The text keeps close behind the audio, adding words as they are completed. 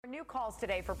New calls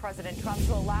today for President Trump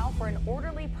to allow for an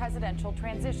orderly presidential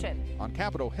transition. On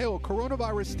Capitol Hill,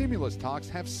 coronavirus stimulus talks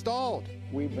have stalled.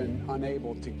 We've been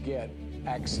unable to get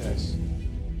access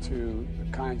to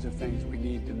the kinds of things we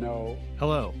need to know.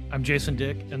 Hello, I'm Jason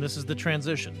Dick, and this is The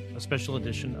Transition, a special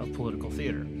edition of Political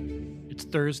Theater. It's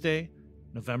Thursday,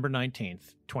 November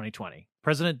 19th, 2020.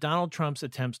 President Donald Trump's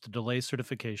attempts to delay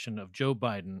certification of Joe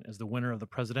Biden as the winner of the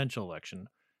presidential election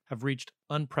have reached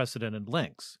unprecedented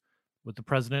lengths, with the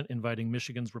president inviting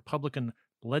Michigan's Republican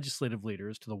legislative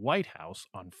leaders to the White House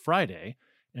on Friday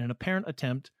in an apparent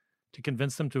attempt to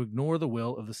convince them to ignore the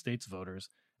will of the state's voters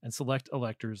and select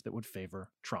electors that would favor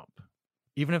Trump.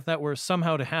 Even if that were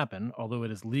somehow to happen, although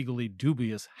it is legally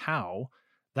dubious how,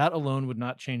 that alone would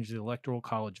not change the Electoral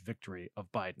College victory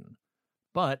of Biden.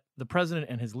 But the president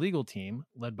and his legal team,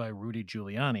 led by Rudy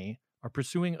Giuliani, are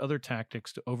pursuing other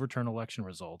tactics to overturn election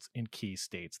results in key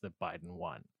states that Biden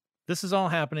won. This is all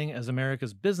happening as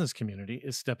America's business community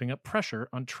is stepping up pressure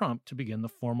on Trump to begin the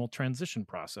formal transition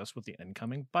process with the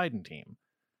incoming Biden team.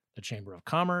 The Chamber of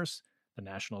Commerce, the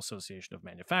National Association of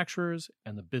Manufacturers,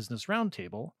 and the Business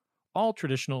Roundtable, all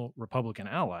traditional Republican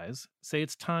allies, say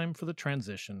it's time for the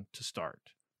transition to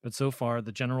start. But so far,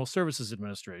 the General Services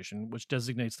Administration, which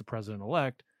designates the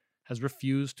president-elect, has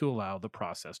refused to allow the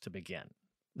process to begin.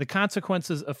 The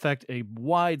consequences affect a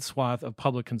wide swath of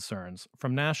public concerns,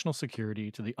 from national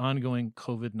security to the ongoing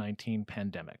COVID-19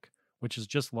 pandemic, which has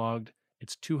just logged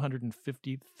its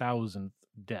 250,000th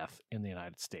death in the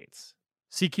United States.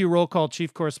 CQ Roll Call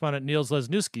Chief Correspondent Niels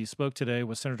Lesniewski spoke today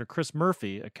with Senator Chris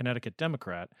Murphy, a Connecticut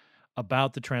Democrat,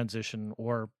 about the transition,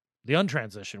 or the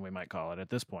untransition, we might call it at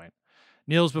this point.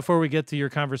 Niels, before we get to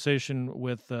your conversation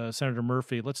with Senator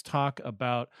Murphy, let's talk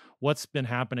about what's been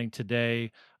happening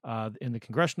today in the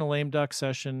congressional lame duck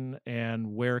session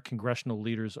and where congressional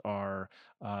leaders are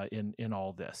in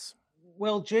all this.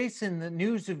 Well, Jason, the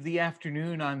news of the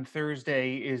afternoon on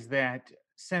Thursday is that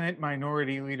Senate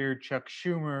Minority Leader Chuck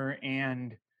Schumer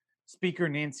and Speaker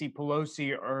Nancy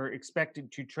Pelosi are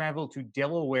expected to travel to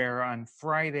Delaware on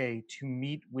Friday to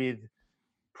meet with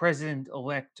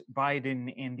President-elect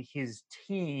Biden and his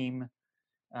team.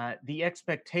 The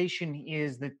expectation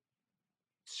is that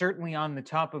certainly on the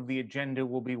top of the agenda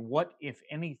will be what, if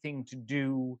anything, to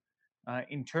do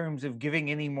in terms of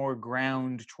giving any more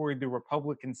ground toward the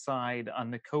Republican side on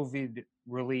the COVID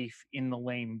relief in the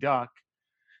lame duck.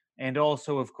 And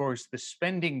also, of course, the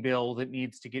spending bill that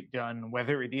needs to get done,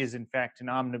 whether it is in fact an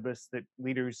omnibus that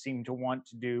leaders seem to want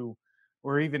to do,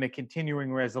 or even a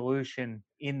continuing resolution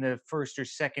in the first or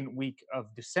second week of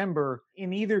December.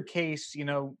 In either case,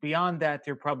 beyond that,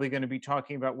 they're probably going to be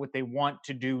talking about what they want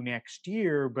to do next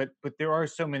year, but there are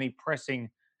so many pressing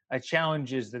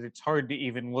challenges that it's hard to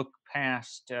even look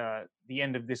past the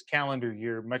end of this calendar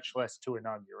year, much less to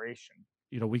inauguration.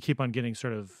 We keep on getting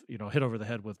sort of, hit over the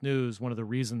head with news. One of the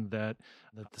reasons that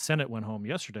the Senate went home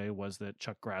yesterday was that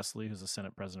Chuck Grassley, who's the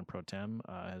Senate President pro tem,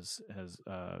 has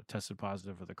tested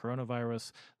positive for the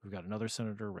coronavirus. We've got another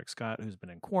senator, Rick Scott, who's been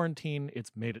in quarantine.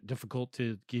 It's made it difficult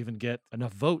to even get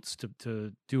enough votes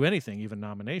to do anything, even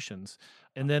nominations.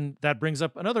 And then that brings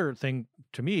up another thing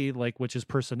to me, which is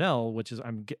personnel, which is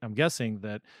I'm guessing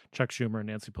that Chuck Schumer and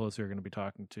Nancy Pelosi are going to be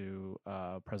talking to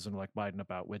President-elect Biden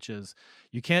about, which is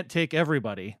you can't take everybody.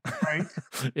 Right.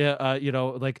 Yeah,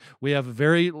 we have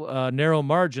very narrow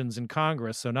margins in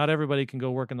Congress, so not everybody can go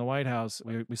work in the White House.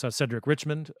 We saw Cedric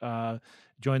Richmond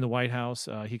join the White House.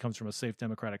 He comes from a safe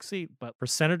Democratic seat. But for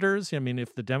senators,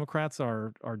 if the Democrats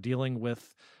are dealing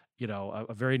with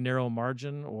a very narrow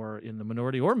margin, or in the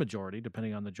minority or majority,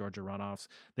 depending on the Georgia runoffs,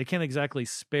 they can't exactly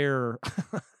spare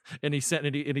any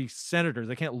senators.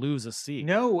 They can't lose a seat.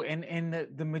 No, and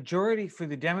the majority for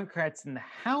the Democrats in the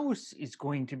House is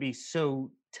going to be so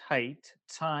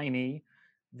tiny,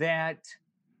 that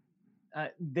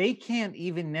they can't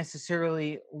even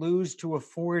necessarily lose to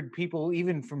afford people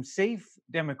even from safe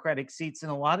Democratic seats in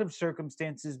a lot of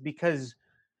circumstances, because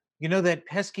that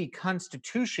pesky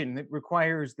Constitution that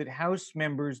requires that House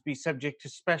members be subject to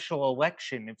special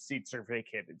election if seats are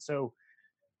vacated. So,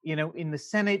 in the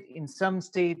Senate, in some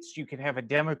states, you could have a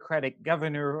Democratic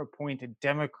governor appoint a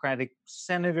Democratic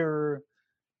senator.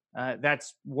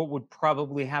 That's what would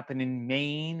probably happen in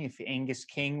Maine if Angus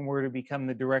King were to become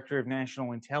the director of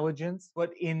national intelligence.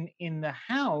 But in the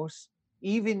House,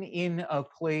 even in a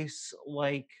place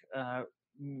like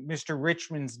Mr.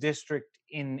 Richmond's district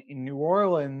in New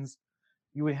Orleans,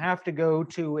 you would have to go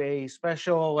to a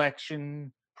special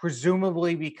election.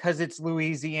 Presumably, because it's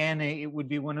Louisiana, it would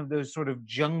be one of those sort of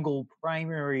jungle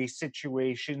primary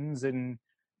situations, and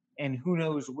who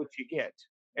knows what you get.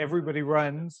 everybody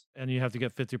runs. And you have to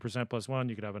get 50% plus one.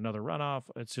 You could have another runoff.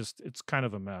 It's kind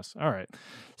of a mess. All right.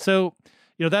 So,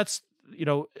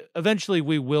 eventually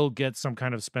we will get some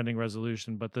kind of spending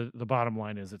resolution, but the bottom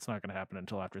line is it's not going to happen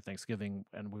until after Thanksgiving,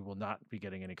 and we will not be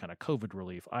getting any kind of COVID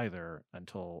relief either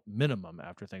until minimum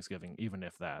after Thanksgiving, even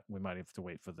if that. We might have to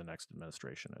wait for the next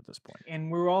administration at this point. And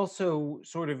we're also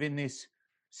sort of in this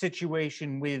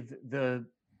situation with the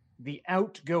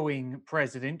outgoing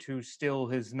president, who still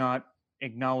has not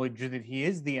acknowledged that he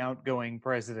is the outgoing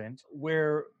president,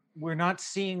 where we're not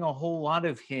seeing a whole lot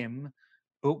of him,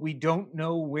 but we don't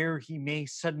know where he may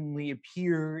suddenly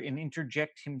appear and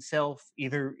interject himself,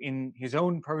 either in his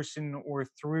own person or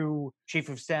through Chief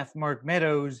of Staff Mark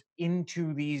Meadows,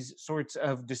 into these sorts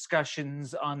of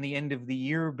discussions on the end of the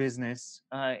year business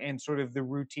and sort of the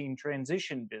routine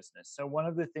transition business. So one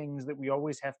of the things that we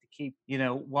always have to keep,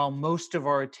 while most of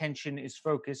our attention is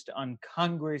focused on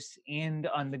Congress and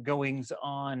on the goings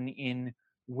on in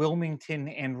Wilmington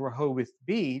and Rehoboth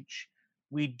Beach,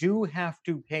 we do have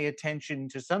to pay attention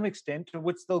to some extent to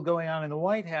what's still going on in the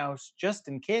White House, just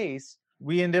in case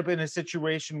we end up in a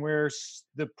situation where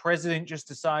the president just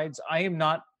decides, I am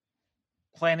not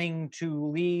planning to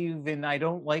leave and I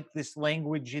don't like this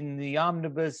language in the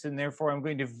omnibus, and therefore I'm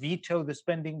going to veto the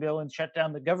spending bill and shut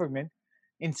down the government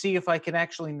and see if I can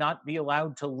actually not be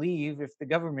allowed to leave if the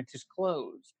government is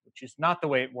closed, which is not the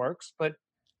way it works, but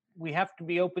we have to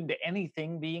be open to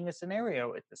anything being a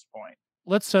scenario at this point.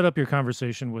 Let's set up your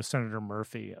conversation with Senator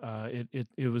Murphy.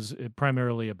 It was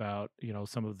primarily about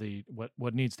some of the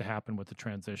what needs to happen with the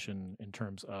transition in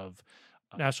terms of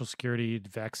national security,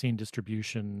 vaccine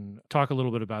distribution. Talk a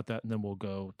little bit about that, and then we'll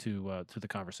go to the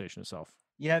conversation itself.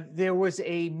 Yeah, there was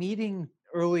a meeting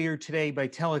earlier today by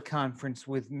teleconference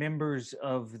with members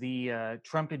of the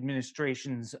Trump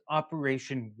administration's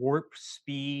Operation Warp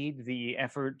Speed, the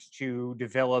effort to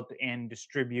develop and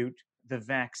distribute the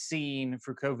vaccine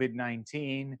for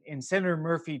COVID-19. And Senator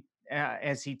Murphy,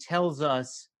 as he tells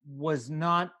us, was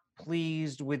not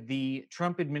pleased with the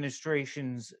Trump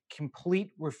administration's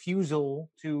complete refusal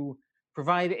to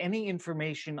provide any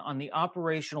information on the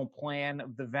operational plan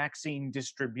of the vaccine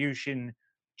distribution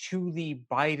to the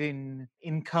Biden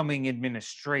incoming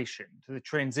administration, to the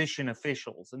transition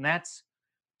officials. And that's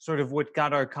sort of what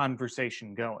got our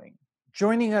conversation going.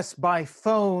 Joining us by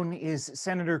phone is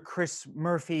Senator Chris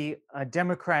Murphy, a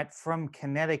Democrat from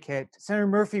Connecticut. Senator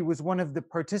Murphy was one of the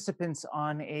participants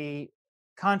on a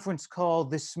conference call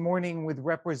this morning with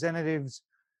representatives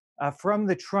from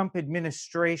the Trump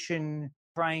administration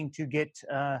trying to get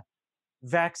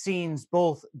vaccines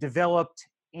both developed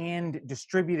and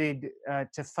distributed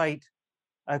to fight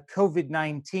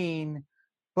COVID-19.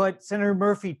 But Senator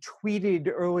Murphy tweeted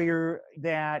earlier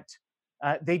that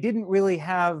they didn't really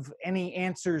have any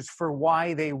answers for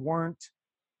why they weren't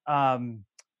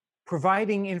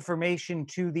providing information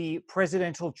to the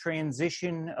presidential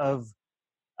transition of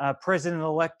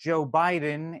President-elect Joe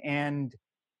Biden. And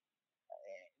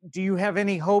do you have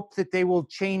any hope that they will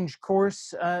change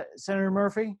course, Senator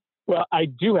Murphy? Well, I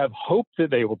do have hope that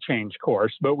they will change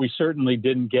course, but we certainly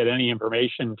didn't get any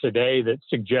information today that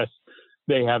suggests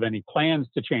they have any plans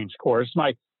to change course.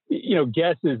 My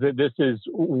guess is that this is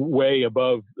way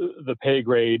above the pay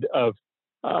grade of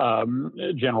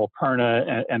General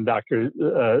Perna and Dr.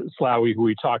 Slaoui, who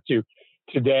we talked to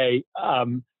today.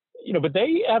 But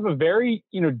they have a very,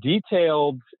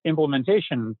 detailed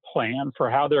implementation plan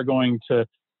for how they're going to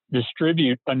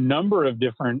distribute a number of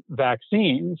different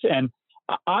vaccines. And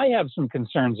I have some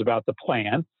concerns about the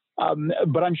plan,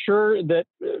 but I'm sure that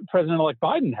President-elect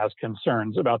Biden has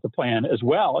concerns about the plan as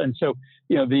well. And so,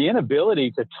 the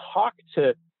inability to talk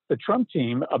to the Trump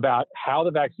team about how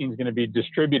the vaccine is going to be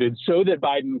distributed so that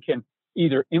Biden can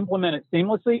either implement it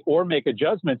seamlessly or make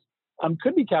adjustments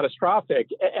could be catastrophic.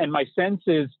 And my sense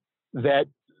is that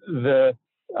the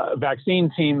vaccine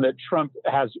team that Trump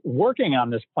has working on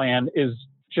this plan is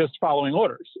just following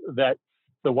orders, that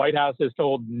the White House has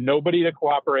told nobody to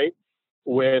cooperate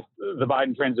with the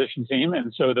Biden transition team.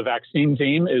 And so the vaccine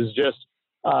team is just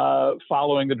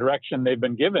following the direction they've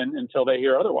been given until they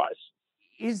hear otherwise.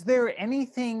 Is there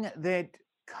anything that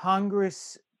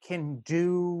Congress can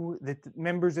do, that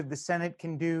members of the Senate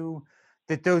can do,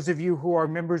 that those of you who are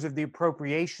members of the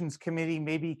Appropriations Committee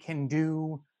maybe can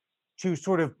do to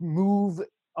sort of move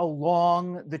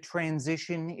along the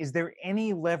transition? Is there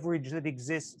any leverage that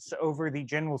exists over the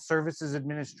General Services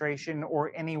Administration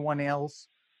or anyone else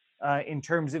in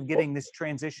terms of getting this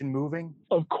transition moving?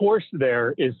 Of course,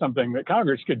 there is something that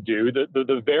Congress could do.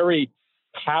 The very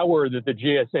power that the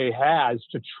GSA has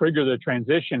to trigger the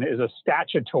transition is a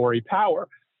statutory power.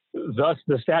 Thus,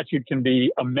 the statute can be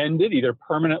amended either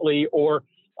permanently or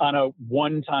on a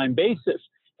one-time basis.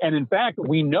 And in fact,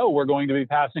 we know we're going to be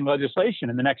passing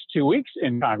legislation in the next 2 weeks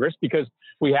in Congress because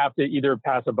we have to either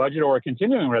pass a budget or a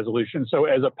continuing resolution. So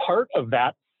as a part of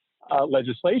that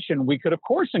legislation, we could, of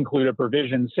course, include a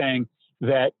provision saying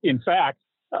that, in fact,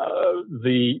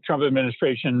 the Trump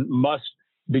administration must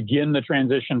begin the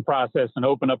transition process and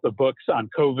open up the books on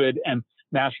COVID and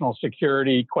national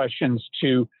security questions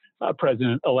to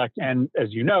President-elect. And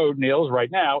as you know, Niels, right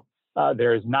now,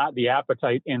 there is not the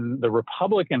appetite in the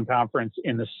Republican conference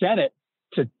in the Senate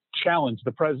to challenge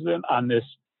the president on this,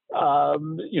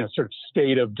 sort of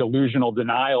state of delusional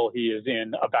denial he is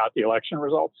in about the election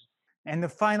results. And the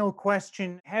final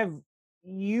question, have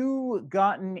you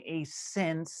gotten a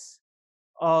sense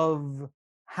of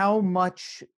how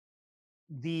much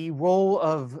the role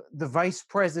of the vice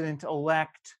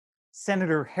president-elect,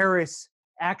 Senator Harris,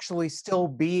 actually still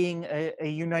being a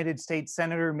United States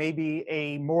senator, maybe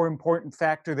a more important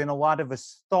factor than a lot of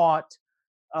us thought,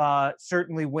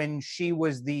 certainly when she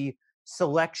was the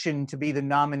selection to be the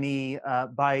nominee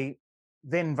by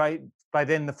then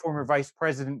the former Vice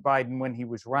President Biden when he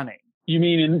was running? You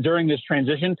mean during this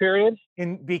transition period?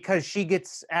 Because she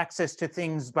gets access to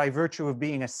things by virtue of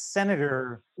being a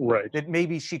senator, right, that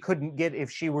maybe she couldn't get if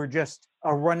she were just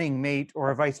a running mate or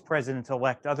a vice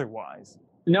president-elect otherwise.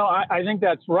 No, I think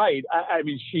that's right. I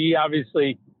mean, she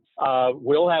obviously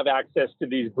will have access to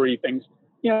these briefings,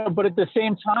 but at the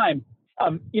same time,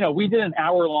 we did an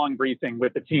hour-long briefing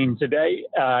with the team today,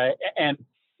 and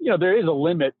there is a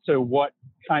limit to what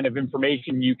kind of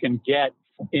information you can get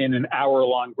in an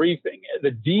hour-long briefing.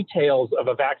 The details of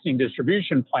a vaccine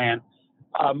distribution plan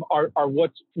are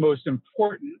what's most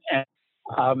important, and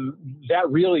that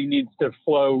really needs to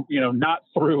flow, not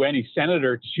through any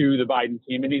senator to the Biden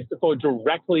team. It needs to flow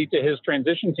directly to his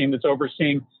transition team that's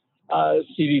overseeing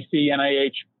CDC,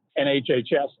 NIH, and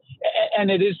HHS.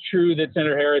 And it is true that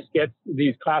Senator Harris gets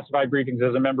these classified briefings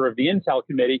as a member of the Intel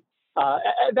Committee.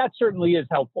 That certainly is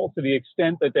helpful to the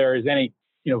extent that there is any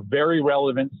very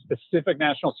relevant, specific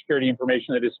national security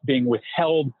information that is being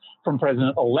withheld from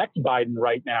President-elect Biden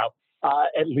right now.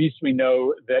 At least we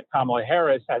know that Kamala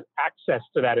Harris has access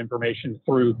to that information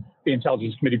through the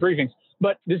Intelligence Committee briefings.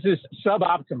 But this is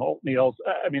suboptimal, Niels.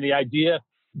 I mean, the idea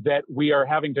that we are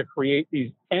having to create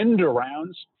these end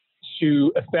arounds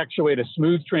to effectuate a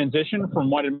smooth transition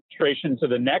from one administration to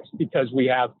the next because we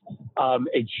have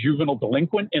a juvenile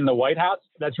delinquent in the White House,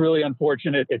 that's really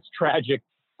unfortunate. It's tragic.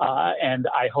 And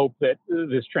I hope that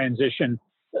this transition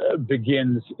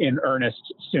begins in earnest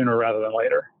sooner rather than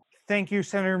later. Thank you,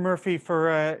 Senator Murphy,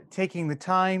 for taking the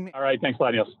time. All right. Thanks a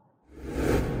lot, Niels.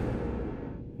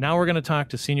 Now we're going to talk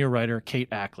to senior writer Kate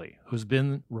Ackley, who's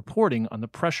been reporting on the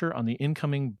pressure on the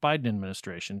incoming Biden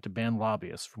administration to ban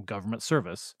lobbyists from government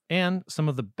service and some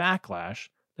of the backlash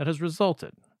that has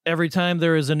resulted. Every time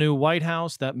there is a new White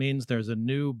House, that means there's a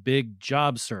new big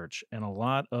job search, and a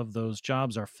lot of those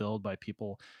jobs are filled by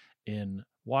people in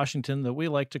Washington that we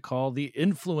like to call the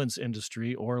influence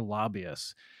industry or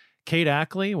lobbyists. Kate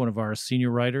Ackley, one of our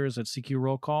senior writers at CQ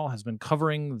Roll Call, has been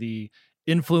covering the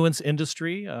influence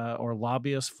industry or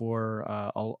lobbyists for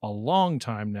a long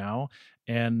time now,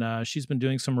 and she's been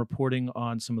doing some reporting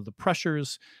on some of the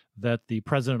pressures that the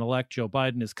president-elect Joe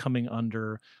Biden is coming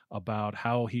under about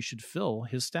how he should fill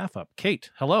his staff up. Kate,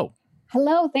 hello.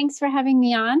 Hello. Thanks for having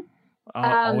me on.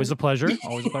 Always a pleasure.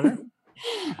 Always a pleasure.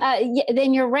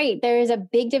 Then you're right. There is a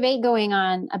big debate going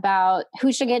on about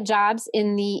who should get jobs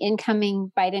in the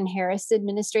incoming Biden-Harris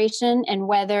administration and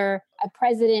whether a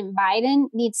President Biden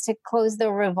needs to close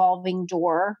the revolving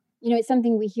door. It's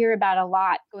something we hear about a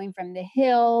lot, going from the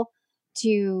Hill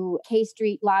to K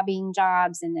Street lobbying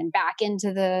jobs and then back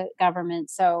into the government.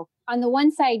 So on the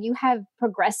one side, you have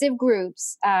progressive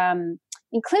groups,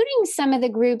 including some of the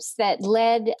groups that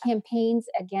led campaigns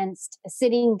against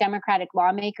sitting Democratic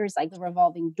lawmakers, like the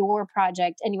Revolving Door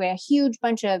Project. Anyway, a huge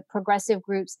bunch of progressive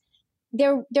groups.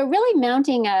 They're really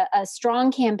mounting a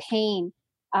strong campaign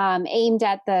aimed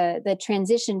at the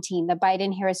transition team, the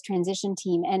Biden-Harris transition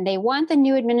team. And they want the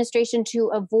new administration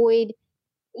to avoid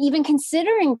even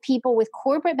considering people with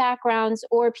corporate backgrounds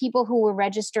or people who were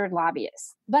registered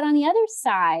lobbyists. But on the other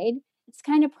side, it's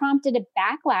kind of prompted a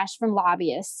backlash from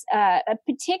lobbyists,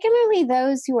 particularly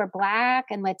those who are Black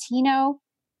and Latino,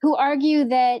 who argue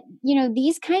that,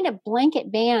 these kind of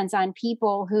blanket bans on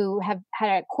people who have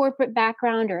had a corporate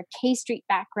background or a K Street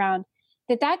background,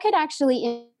 that could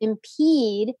actually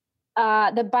impede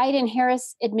the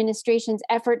Biden-Harris administration's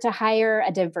effort to hire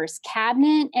a diverse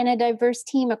cabinet and a diverse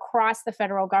team across the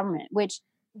federal government, which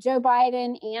Joe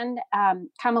Biden and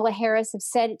Kamala Harris have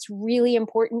said it's really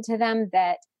important to them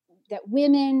that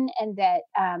women and that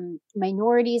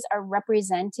minorities are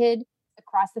represented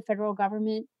across the federal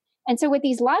government. And so what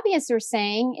these lobbyists are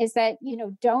saying is that,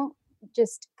 don't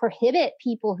just prohibit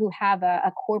people who have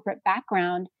a corporate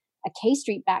background, a K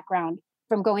Street background,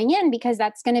 from going in, because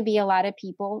that's going to be a lot of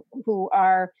people who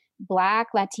are Black,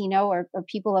 Latino, or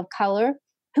people of color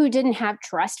who didn't have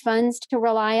trust funds to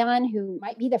rely on, who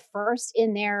might be the first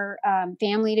in their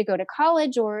family to go to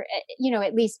college, or,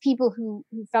 at least people who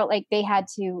felt like they had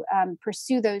to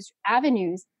pursue those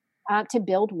avenues to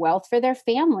build wealth for their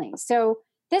family. So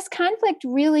this conflict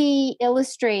really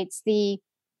illustrates the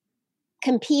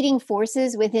competing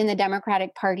forces within the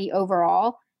Democratic Party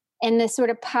overall, and the sort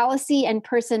of policy and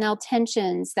personnel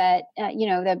tensions that,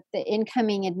 the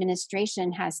incoming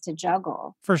administration has to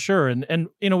juggle. For sure. And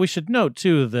we should note,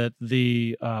 too, that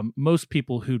the most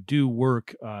people who do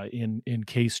work in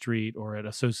K Street or at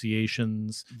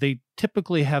associations, they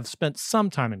typically have spent some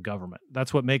time in government.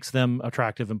 That's what makes them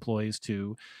attractive employees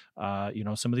to,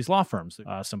 some of these law firms.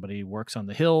 Somebody works on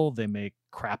the Hill, they make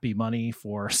crappy money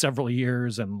for several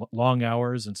years and long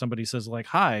hours, and somebody says like,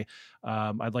 hi,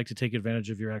 I'd like to take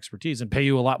advantage of your expertise and pay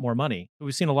you a lot more money.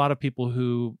 We've seen a lot of people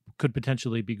who could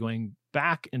potentially be going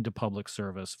back into public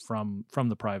service from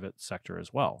the private sector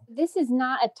as well. This is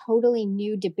not a totally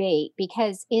new debate,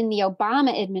 because in the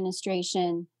Obama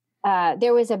administration,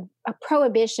 there was a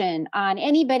prohibition on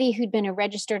anybody who'd been a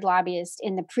registered lobbyist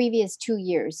in the previous 2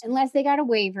 years, unless they got a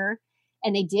waiver,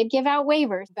 and they did give out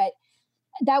waivers, but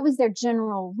that was their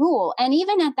general rule. And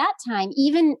even at that time,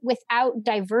 even without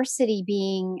diversity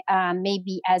being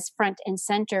maybe as front and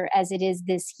center as it is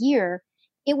this year,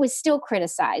 it was still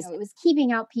criticized. It was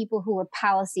keeping out people who were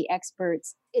policy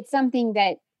experts. It's something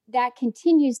that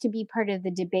continues to be part of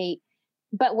the debate.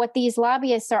 But what these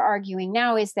lobbyists are arguing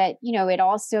now is that, it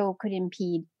also could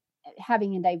impede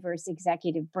having a diverse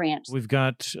executive branch. We've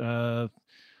got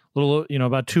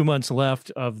about 2 months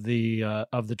left of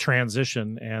the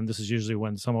transition, and this is usually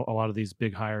when a lot of these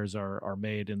big hires are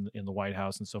made in the White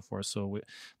House and so forth. So we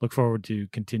look forward to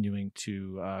continuing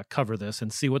to cover this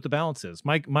and see what the balance is.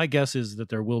 My guess is that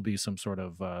there will be some sort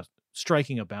of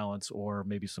striking a balance, or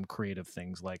maybe some creative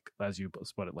things like, as you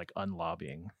put it, like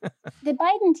unlobbying. The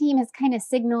Biden team has kind of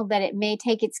signaled that it may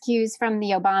take its cues from the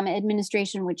Obama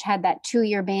administration, which had that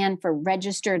 2-year ban for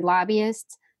registered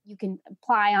lobbyists. You can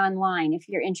apply online if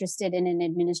you're interested in an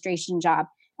administration job.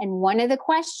 And one of the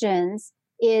questions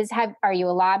is, are you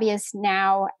a lobbyist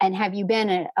now? And have you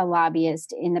been a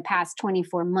lobbyist in the past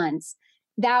 24 months?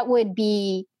 That would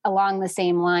be along the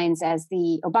same lines as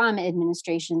the Obama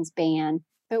administration's ban.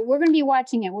 But we're going to be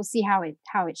watching it. We'll see how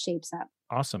it shapes up.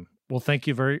 Awesome. Well, thank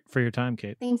you for your time,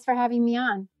 Kate. Thanks for having me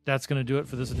on. That's going to do it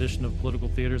for this edition of Political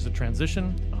Theaters of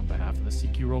Transition. On behalf of the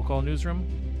CQ Roll Call Newsroom,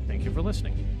 thank you for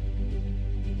listening.